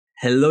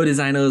Hello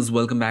designers,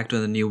 welcome back to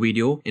another new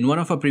video. In one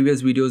of our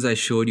previous videos, I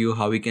showed you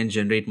how we can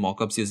generate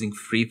mockups using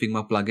free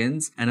Figma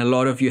plugins, and a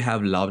lot of you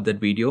have loved that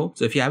video.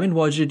 So if you haven't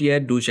watched it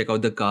yet, do check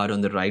out the card on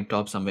the right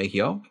top somewhere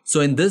here.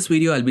 So in this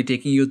video, I'll be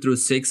taking you through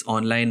 6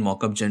 online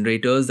mockup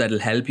generators that will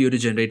help you to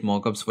generate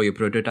mockups for your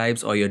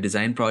prototypes or your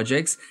design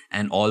projects,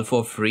 and all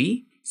for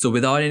free. So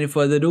without any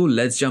further ado,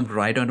 let's jump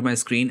right onto my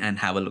screen and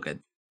have a look at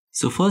it.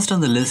 So first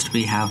on the list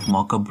we have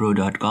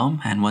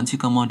mockupbro.com, and once you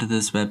come onto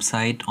this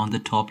website, on the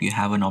top you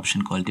have an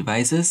option called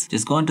devices.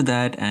 Just go onto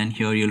that and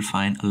here you'll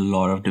find a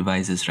lot of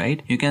devices,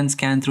 right? You can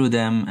scan through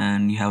them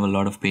and you have a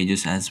lot of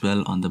pages as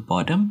well on the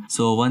bottom.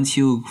 So once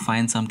you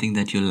find something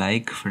that you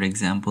like, for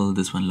example,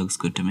 this one looks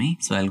good to me,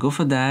 so I'll go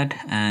for that,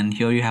 and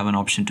here you have an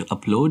option to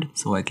upload.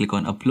 So I click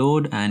on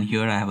upload and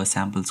here I have a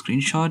sample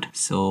screenshot.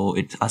 So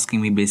it's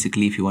asking me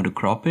basically if you want to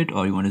crop it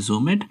or you want to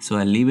zoom it. So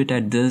I'll leave it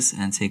at this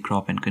and say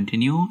crop and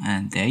continue,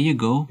 and there you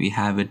go, we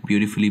have it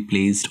beautifully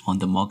placed on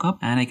the mockup,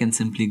 and I can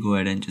simply go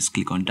ahead and just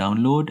click on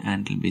download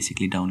and it'll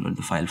basically download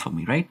the file for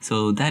me, right?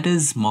 So that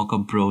is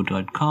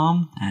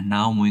mockupbro.com. and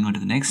now moving on to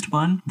the next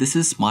one, this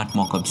is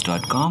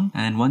smartmockups.com,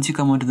 and once you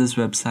come onto this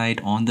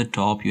website, on the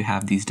top you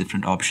have these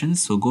different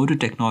options. So go to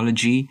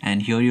technology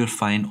and here you'll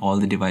find all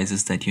the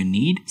devices that you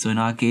need. So in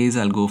our case,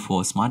 I'll go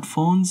for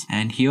smartphones,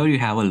 and here you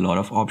have a lot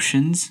of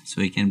options,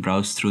 so you can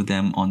browse through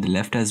them on the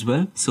left as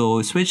well.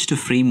 So switch to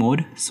free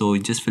mode, so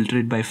just filter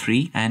it by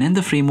free, and in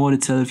the free mode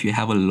itself you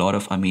have a lot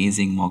of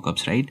amazing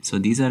mockups, right? So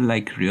these are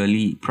like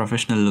really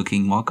professional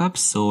looking mockups.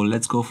 So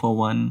let's go for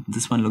one.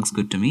 This one looks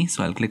good to me,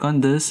 so I'll click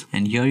on this,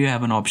 and here you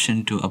have an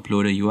option to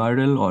upload a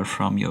URL or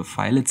from your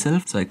file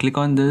itself. So I click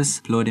on this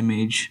upload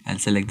image, I'll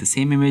select the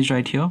same image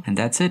right here, and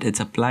that's it.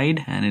 It's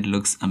applied and it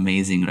looks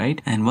amazing,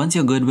 right? And once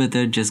you're good with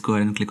it, just go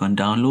ahead and click on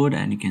download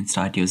and you can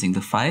start using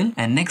the file.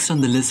 And next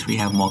on the list we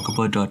have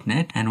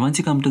mockupper.net, and once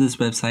you come to this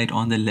website,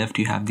 on the left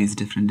you have these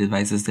different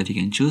devices that you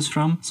can choose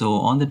from. So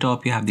on the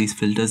top you have these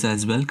filters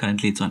as well.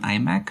 Currently it's on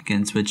iMac. You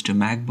can switch to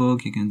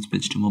MacBook, you can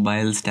switch to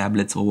mobiles,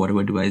 tablets, or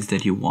whatever device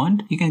that you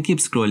want. You can keep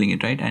scrolling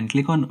it, right? And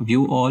click on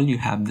view all. You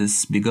have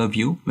this bigger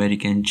view where you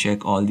can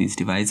check all these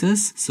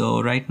devices.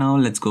 So right now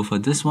let's go for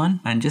this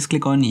one and just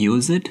click on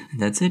use it.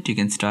 That's it. You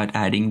can start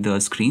adding the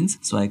screens.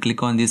 So I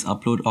click on this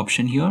upload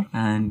option here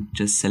and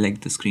just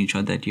select the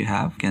screenshot that you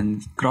have. You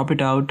can crop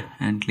it out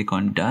and click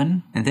on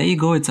done, and there you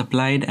go, it's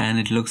applied and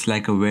it looks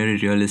like a very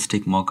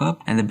realistic mockup.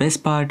 And the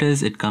best part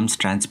is it comes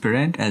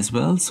transparent as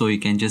well, so you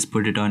can just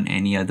put it on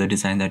any other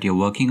design that you're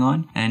working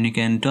on, and you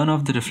can turn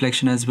off the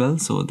reflection as well,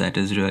 so that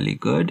is really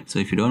good. So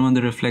if you don't want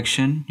the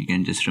reflection, you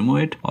can just remove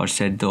it or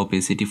set the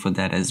opacity for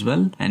that as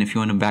well. And if you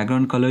want a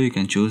background color, you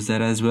can choose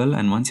that as well.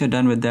 And once you're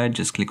done with that,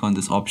 just click on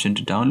this option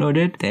to download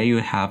it. There you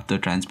have the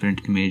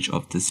transparent image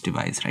of this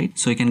device, right?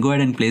 So you can go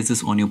ahead and place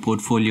this on your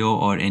portfolio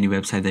or any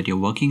website that you're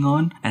working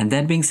on. And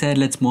that being said,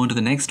 let's move on to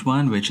the next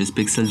one, which is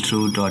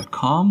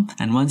pixeltrue.com.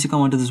 and once you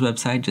come onto this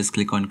website, just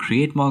click on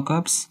create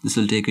mockups. This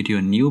will take you to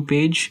a new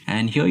page,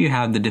 and here you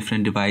have the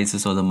different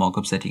devices or the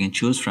mockups that you can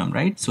choose from,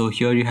 right? So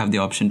here you have the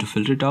option to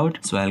filter it out.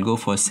 So I'll go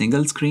for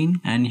single screen,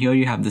 and here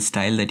you have the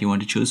style that you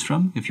want to choose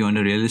from. If you want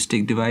a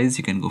realistic device,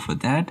 you can go for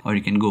that, or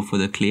you can go for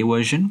the clay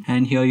version.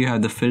 And here you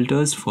have the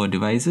filters for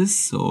devices.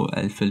 So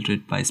I'll filter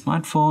it by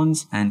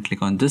smartphones and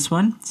click on this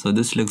one. So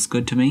this looks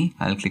good to me.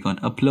 I'll click on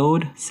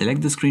upload,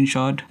 select the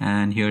screenshot,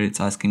 and here it's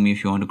asking me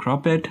if you want to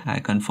crop it. I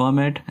confirm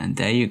it, and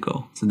there you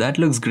go. So that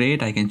looks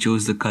great. I can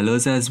choose the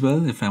colors as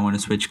well. If I want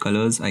to switch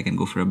colors, I can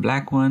go for a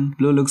black one.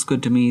 Blue looks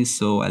good to me,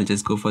 so I'll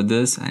just go for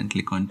this and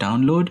click on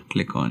download.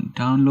 Click on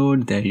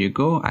download. There you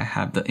go, I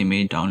have the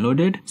image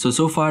downloaded.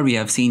 So far we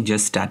have seen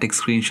just static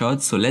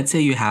screenshots. So let's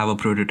say you have a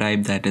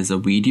prototype that is a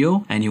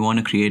video and you want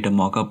to create a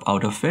mockup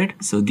out of it.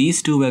 So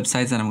these two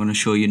websites that I'm going to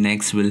show you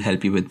next will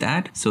help you with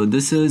that. So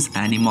this is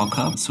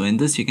Mockup. So in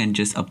this you can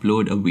just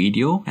upload a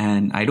video,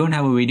 and I don't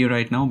have a video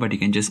right now, but you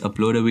can just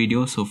upload a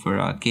video. So for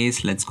our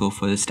case, let's go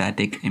for the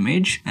static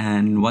image,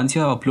 and once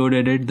you have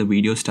uploaded it, the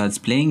video starts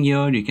playing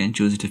here. You can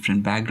choose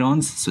different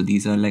backgrounds. So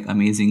these are like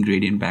amazing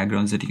gradient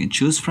backgrounds that you can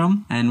choose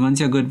from, and once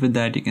you're good with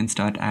that, you can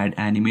start add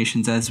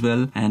animations as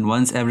well. And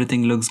once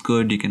everything looks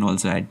good, you can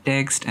also add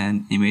text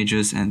and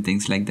images and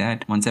things like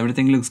that. Once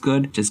everything looks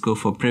good, just go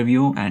for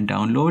preview and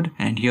download,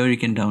 and here you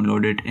can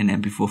download it in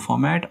MP4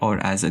 format or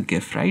as a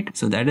GIF, right?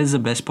 So that is the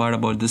best part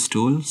about this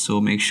tool, so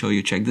make sure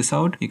you check this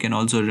out. You can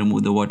also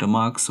remove the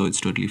watermarks, so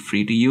it's totally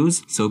free to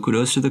use. So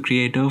kudos to the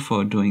creator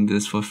for doing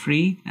this for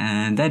free.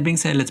 And that being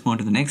said, let's move on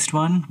to the next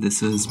one.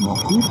 This is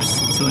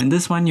Mockups. So in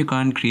this one you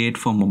can't create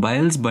for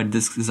mobiles, but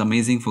this is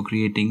amazing for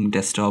creating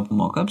desktop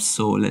mockups.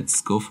 So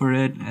let's go for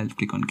it. I'll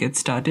click on get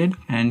started,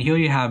 and here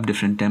you have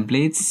different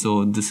templates.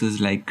 So this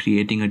is like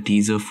creating a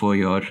teaser for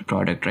your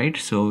product, right?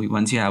 So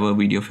once you have a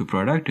video of your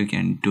product, you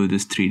can do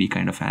this 3D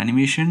kind of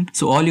animation.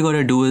 So all you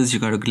gotta do is you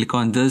gotta click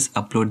on this,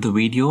 upload the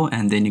video,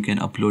 and then you can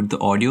upload the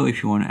audio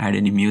if you want to add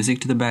any music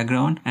to the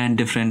background, and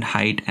different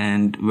height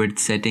and width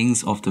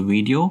settings of the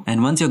video.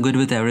 And once you're good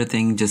with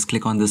everything, just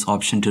click on this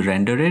option to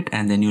render it,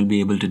 and then you'll be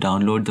able to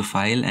download the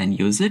file and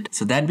use it.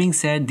 So that being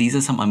said, these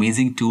are some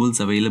amazing tools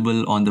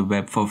available on the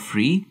web for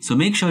free. So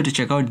make sure to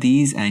check out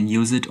these and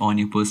use it on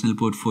your personal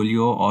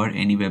portfolio or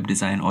any web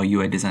design or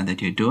UI design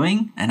that you're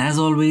doing. And as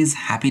always,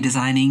 happy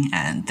designing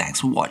and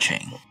thanks for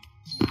watching.